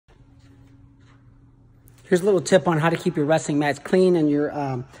Here's a little tip on how to keep your wrestling mats clean and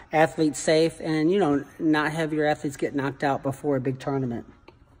your athletes safe, and, you know, not have your athletes get knocked out before a big tournament.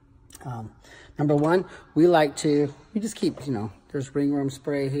 Number one, we just keep, you know, there's ringworm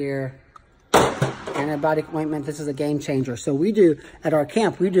spray here, antibiotic ointment. This is a game changer. So we do, at our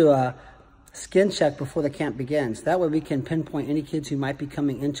camp, we do a skin check before the camp begins. That way we can pinpoint any kids who might be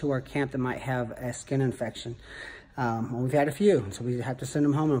coming into our camp that might have a skin infection. We've had a few, so we have to send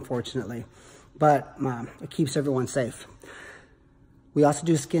them home, unfortunately. But it keeps everyone safe. We also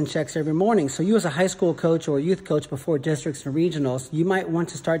do skin checks every morning. So you as a high school coach or youth coach before districts and regionals, you might want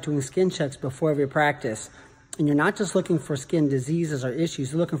to start doing skin checks before every practice. And you're not just looking for skin diseases or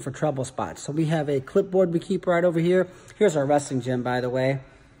issues, you're looking for trouble spots. So we have a clipboard we keep right over here. Here's our wrestling gym, by the way.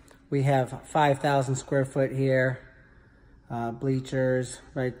 We have 5,000 square foot here, bleachers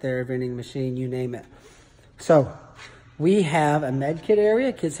right there, vending machine, you name it. So we have a med kit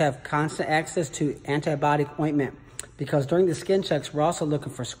area. Kids have constant access to antibiotic ointment because during the skin checks, we're also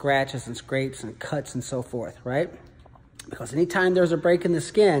looking for scratches and scrapes and cuts and so forth, right? Because anytime there's a break in the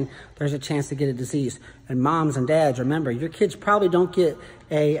skin, there's a chance to get a disease. And moms and dads, remember, your kids probably don't get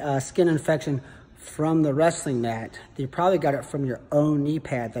a skin infection from the wrestling mat. You probably got it from your own knee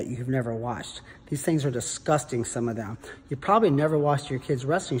pad that you've never washed. These things are disgusting, some of them. You probably never washed your kid's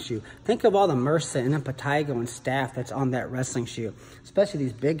wrestling shoe. Think of all the MRSA and impetigo and staph that's on that wrestling shoe, especially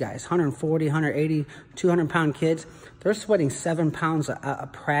these big guys, 140, 180, 200-pound kids. They're sweating 7 pounds a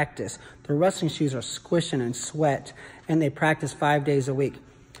practice. Their wrestling shoes are squishing and sweat, and they practice 5 days a week.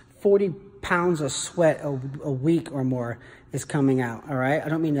 40 pounds of sweat a week or more is coming out, all right? I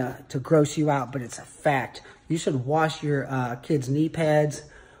don't mean to gross you out, but it's a fact. You should wash your kids' knee pads,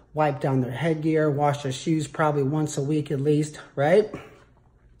 wipe down their headgear, wash their shoes probably once a week at least, right?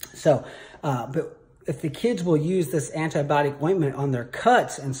 So, but if the kids will use this antibiotic ointment on their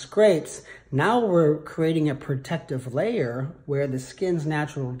cuts and scrapes, now we're creating a protective layer where the skin's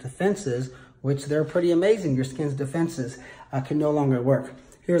natural defenses, which they're pretty amazing, your skin's defenses, can no longer work.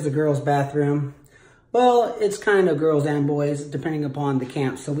 Here's the girls' bathroom. Well, it's kind of girls and boys, depending upon the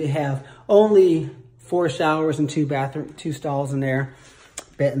camp. So we have only 4 showers and 2 stalls in there.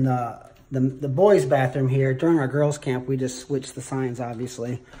 But in the boys' bathroom here, during our girls' camp, we just switched the signs,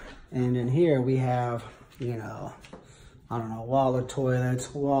 obviously. And in here we have, you know, I don't know, wall of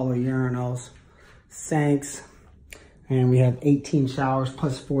toilets, wall of urinals, sinks, and we have 18 showers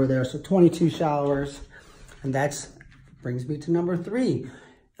plus 4 there, so 22 showers. And that brings me to number 3.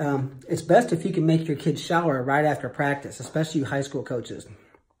 It's best if you can make your kids shower right after practice, especially you high school coaches.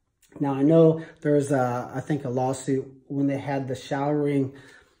 Now, I know there's, I think, a lawsuit when they had the showering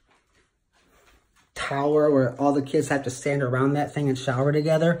tower where all the kids have to stand around that thing and shower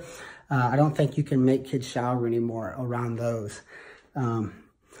together. I don't think you can make kids shower anymore around those.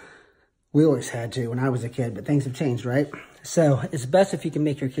 We always had to when I was a kid, but things have changed, right? So it's best if you can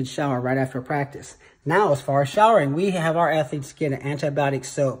make your kids shower right after practice. Now, as far as showering, we have our athletes get an antibiotic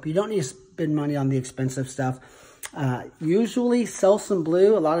soap. You don't need to spend money on the expensive stuff. Usually Selsun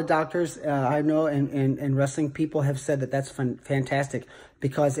Blue, a lot of doctors I know and wrestling people have said that that's fantastic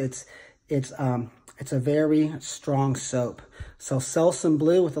because it's a very strong soap. So Selsun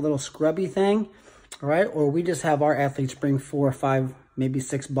Blue with a little scrubby thing, all right? Or we just have our athletes bring 4 or 5, maybe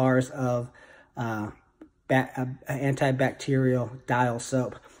 6 bars of antibacterial dial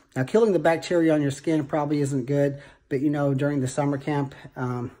soap. Now, killing the bacteria on your skin probably isn't good, but you know, during the summer camp,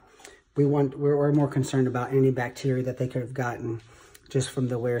 we're more concerned about any bacteria that they could have gotten just from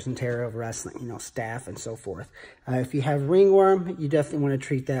the wears and tear of wrestling, you know, staph and so forth. If you have ringworm, you definitely want to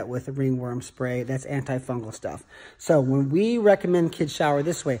treat that with a ringworm spray. That's antifungal stuff. So when we recommend kids shower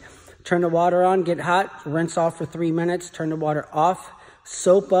this way, turn the water on, get hot, rinse off for 3 minutes, turn the water off,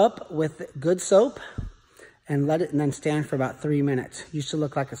 soap up with good soap, and let it, and then stand for about 3 minutes. You should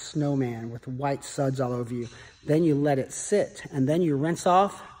look like a snowman with white suds all over you. Then you let it sit, and then you rinse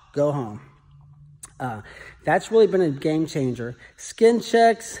off, go home. That's really been a game changer. Skin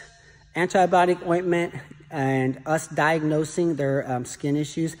checks, antibiotic ointment, and us diagnosing their skin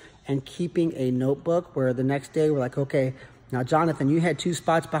issues and keeping a notebook where the next day we're like, okay, now Jonathan, you had 2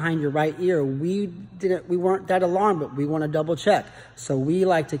 spots behind your right ear. We weren't that alarmed, but we want to double check. So we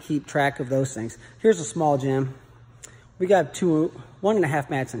like to keep track of those things. Here's a small gym. We got 1.5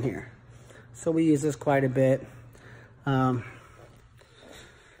 mats in here. So we use this quite a bit.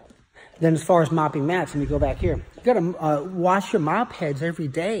 Then as far as mopping mats, let me go back here. You gotta wash your mop heads every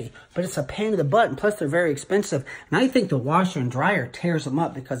day, but it's a pain in the butt, and plus they're very expensive. And I think the washer and dryer tears them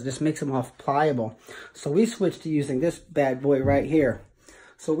up because it just makes them all pliable. So we switched to using this bad boy right here.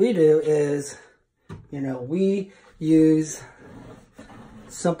 So what we do is, you know, we use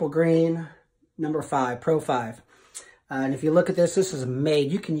Simple Green Number 5, Pro 5. And if you look at this, this is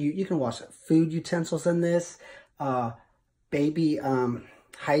made. You can wash food utensils in this, baby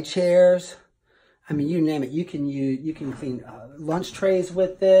high chairs. I mean, you name it. You can clean lunch trays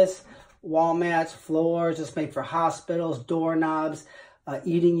with this, wall mats, floors. It's made for hospitals, doorknobs,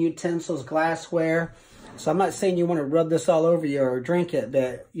 eating utensils, glassware. So I'm not saying you want to rub this all over you or drink it,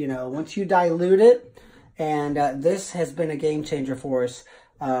 but you know, once you dilute it, and this has been a game changer for us.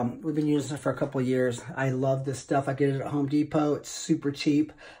 We've been using it for a couple of years. I love this stuff. I get it at Home Depot. It's super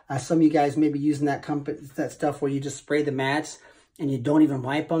cheap. Some of you guys may be using that stuff where you just spray the mats and you don't even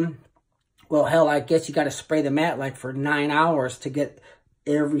wipe them. Well, hell, I guess you got to spray the mat like for 9 hours to get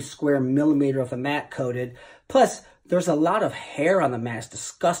every square millimeter of the mat coated. Plus, there's a lot of hair on the mat. It's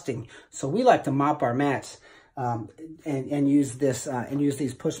disgusting. So we like to mop our mats and use this and use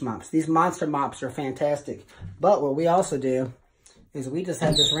these push mops. These monster mops are fantastic. But what we also do is we just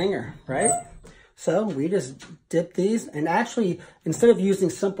have this wringer, right? So we just dip these, and actually, instead of using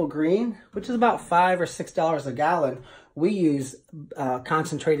simple green, which is about $5 or $6 a gallon, we use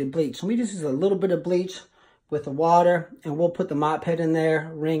concentrated bleach. And we just use a little bit of bleach with the water, and we'll put the mop head in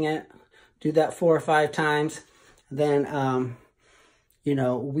there, wring it, do that 4 or 5 times. Then, you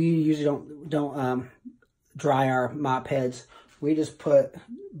know, we usually don't dry our mop heads. We just put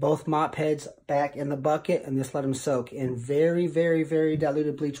both mop heads back in the bucket and just let them soak in very, very, very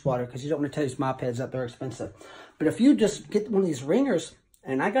diluted bleach water, because you don't want to tear these mop heads up. They're expensive. But if you just get one of these ringers,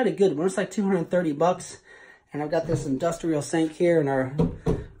 and I got a good one, it's like 230 bucks. And I've got this industrial sink here in our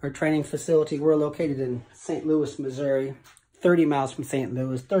training facility. We're located in St. Louis, Missouri, 30 miles from St.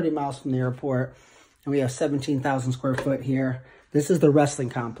 Louis, 30 miles from the airport. And we have 17,000 square foot here. This is the wrestling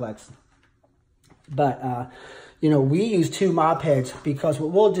complex. But, you know, we use 2 mop heads, because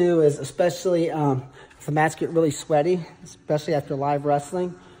what we'll do is, especially if the mats get really sweaty, especially after live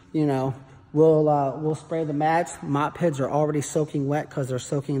wrestling, you know, we'll spray the mats. Mop heads are already soaking wet because they're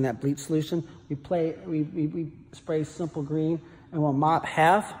soaking in that bleach solution. We spray simple green, and we'll mop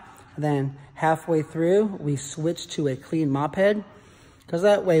half. Then halfway through, we switch to a clean mop head, because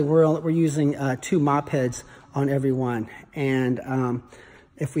that way we're using 2 mop heads on every one. And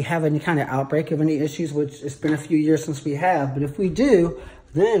if we have any kind of outbreak of any issues, which it's been a few years since we have, but if we do,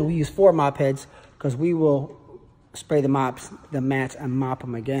 then we use 4 mop heads, because we will spray the mats and mop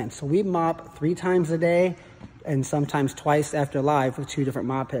them again. So we mop 3 times a day, and sometimes twice after live with 2 different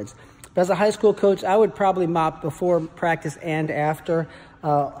mop heads. But as a high school coach, I would probably mop before practice and after.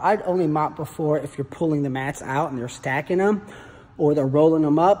 I'd only mop before if you're pulling the mats out and they're stacking them, or they're rolling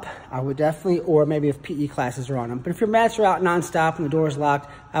them up. I would definitely, or maybe if PE classes are on them. But if your mats are out nonstop and the door's locked,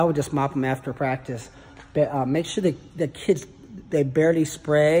 I would just mop them after practice. But make sure the kids, they barely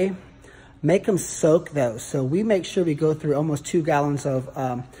spray. Make them soak those. So we make sure we go through almost 2 gallons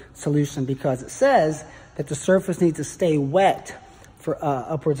of solution, because it says that the surface needs to stay wet for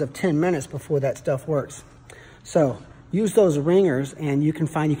upwards of 10 minutes before that stuff works. So use those ringers, and you can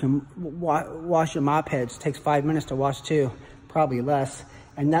wash your mop heads. It takes 5 minutes to wash 2, probably less.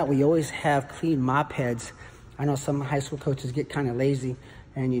 And that way you always have clean mop heads. I know some high school coaches get kind of lazy,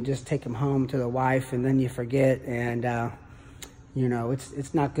 and you just take them home to the wife, and then you forget, and you know,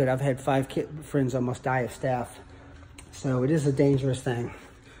 it's not good. I've had 5 friends almost die of staph. So it is a dangerous thing.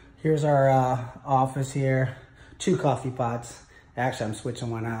 Here's our office here. 2 coffee pots. Actually, I'm switching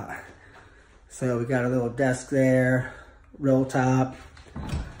one out. So we got a little desk there, roll top.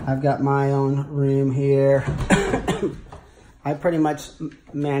 I've got my own room here. I pretty much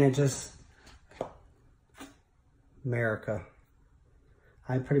manage this America.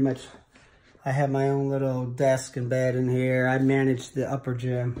 I have my own little desk and bed in here. I manage the upper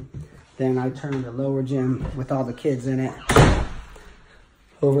gym. Then I turn the lower gym with all the kids in it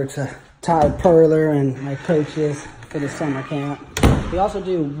over to Todd Purler and my coaches for the summer camp. We also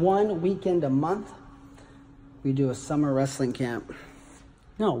do 1 weekend a month. We do a summer wrestling camp.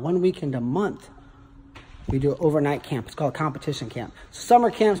 No, 1 weekend a month. We do an overnight camp. It's called competition camp. Summer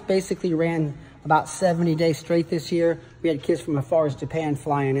camps basically ran about 70 days straight this year. We had kids from as far as Japan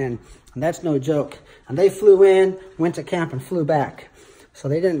flying in, and that's no joke. And they flew in, went to camp, and flew back. So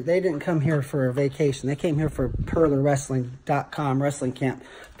they didn't come here for a vacation. They came here for PurlerWrestling.com wrestling camp.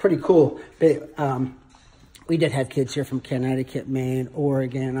 Pretty cool. But, we did have kids here from Connecticut, Maine,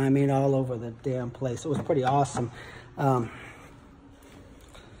 Oregon. I mean, all over the damn place. It was pretty awesome.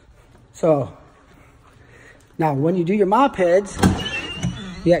 So now when you do your mop heads,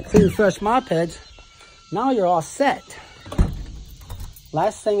 you got clean, fresh mop heads. Now you're all set.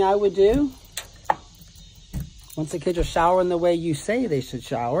 Last thing I would do, once the kids are showering the way you say they should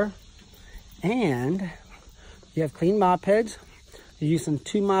shower, and you have clean mop heads, you're using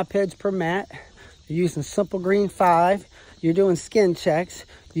 2 mop heads per mat. You're using Simple Green 5. You're doing skin checks.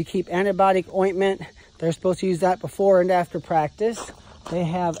 You keep antibiotic ointment. They're supposed to use that before and after practice. They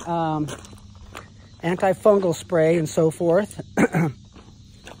have antifungal spray and so forth.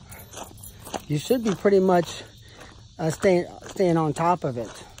 You should be pretty much staying on top of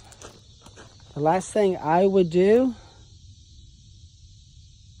it. The last thing I would do,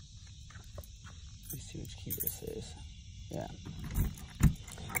 let me see which key this is. Yeah.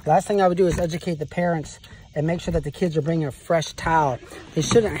 Last thing I would do is educate the parents and make sure that the kids are bringing a fresh towel. They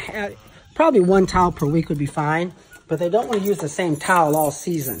shouldn't have, probably one towel per week would be fine, but they don't want to use the same towel all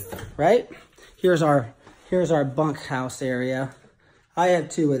season, right? Here's our bunkhouse area. I have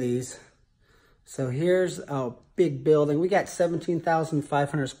 2 of these. So here's a big building. We got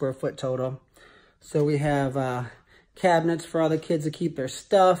 17,500 square foot total. So we have cabinets for all the kids to keep their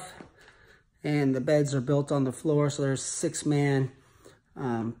stuff, and the beds are built on the floor. So there's 6-man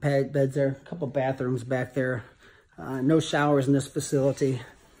beds there, a couple bathrooms back there. No showers in this facility.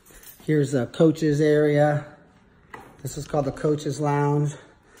 Here's a coach's area. This is called the coach's lounge.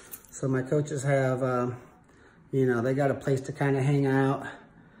 So my coaches have, you know, they got a place to kind of hang out.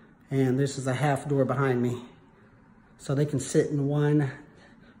 And this is a half door behind me. So they can sit in one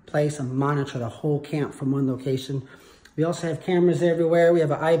place and monitor the whole camp from one location. We also have cameras everywhere. We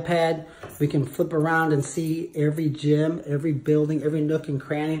have an iPad. We can flip around and see every gym, every building, every nook and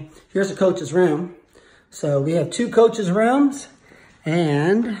cranny. Here's a coach's room. So we have 2 coaches' rooms.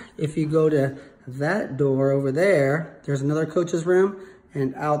 And if you go to that door over there, there's another coach's room.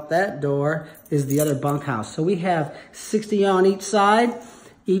 And out that door is the other bunkhouse. So we have 60 on each side.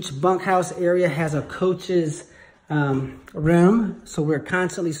 Each bunkhouse area has a coach's room. So we're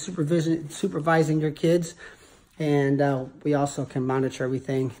constantly supervising your kids. And we also can monitor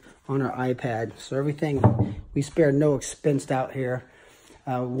everything on our iPad. So everything, we spare no expense out here.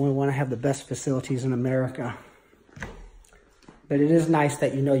 We want to have the best facilities in America. But it is nice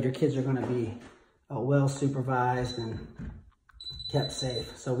that you know your kids are going to be well supervised and kept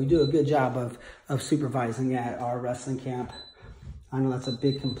safe. So we do a good job of supervising at our wrestling camp. I know that's a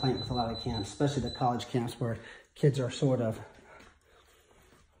big complaint with a lot of camps, especially the college camps where kids are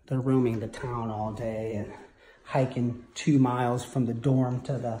they're roaming the town all day and hiking 2 miles from the dorm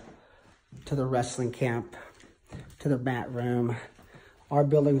to the wrestling camp, to the mat room. Our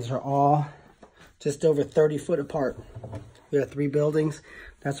buildings are all just over 30 foot apart. We have 3 buildings.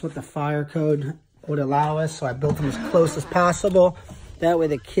 That's what the fire code would allow us. So I built them as close as possible. That way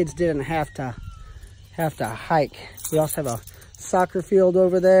the kids didn't have to hike. We also have a soccer field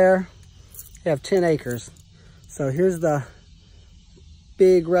over there. We have 10 acres. So here's the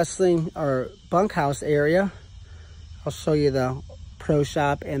big wrestling or bunkhouse area. I'll show you the pro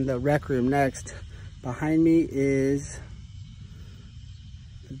shop and the rec room next. Behind me is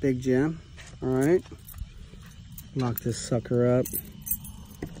the big gym. All right. Lock this sucker up.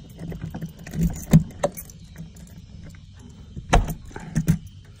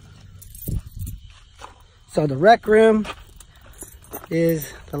 So the rec room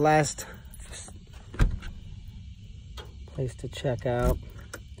is the last place to check out.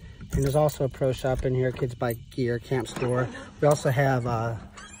 And there's also a pro shop in here. Kids buy gear, camp store. We also have a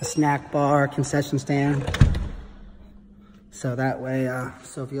snack bar, concession stand. So that way,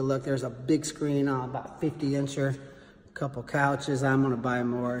 so if you look, there's a big screen on about 50-incher, a couple couches. I'm gonna buy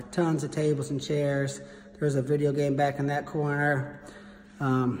more. Tons of tables and chairs. There's a video game back in that corner.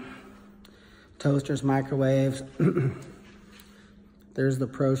 Toasters, microwaves. There's the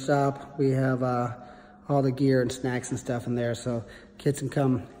pro shop. We have all the gear and snacks and stuff in there. So kids can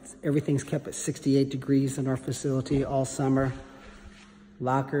come. Everything's kept at 68 degrees in our facility all summer.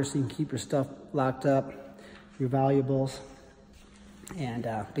 Lockers, so you can keep your stuff locked up, your valuables. And,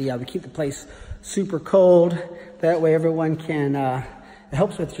 but yeah, we keep the place super cold. That way everyone can, it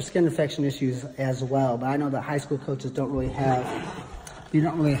helps with your skin infection issues as well. But I know that high school coaches don't really have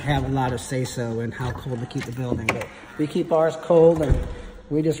a lot of say-so in how cold to keep the building. But we keep ours cold and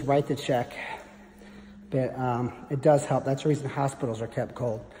we just write the check. But it does help. That's the reason hospitals are kept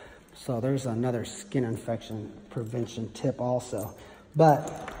cold. So there's another skin infection prevention tip also.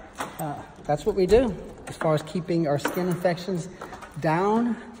 But that's what we do as far as keeping our skin infections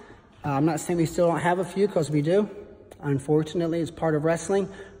down. I'm not saying we still don't have a few, because we do. Unfortunately, it's part of wrestling.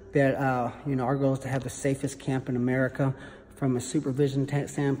 But you know, our goal is to have the safest camp in America from a supervision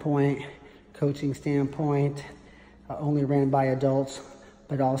standpoint, coaching standpoint, only ran by adults,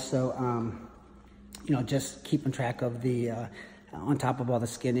 but also you know, just keeping track of the on top of all the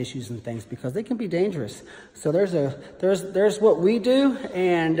skin issues and things, because they can be dangerous. So there's what we do,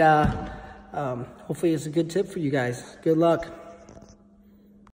 and hopefully it's a good tip for you guys. Good luck.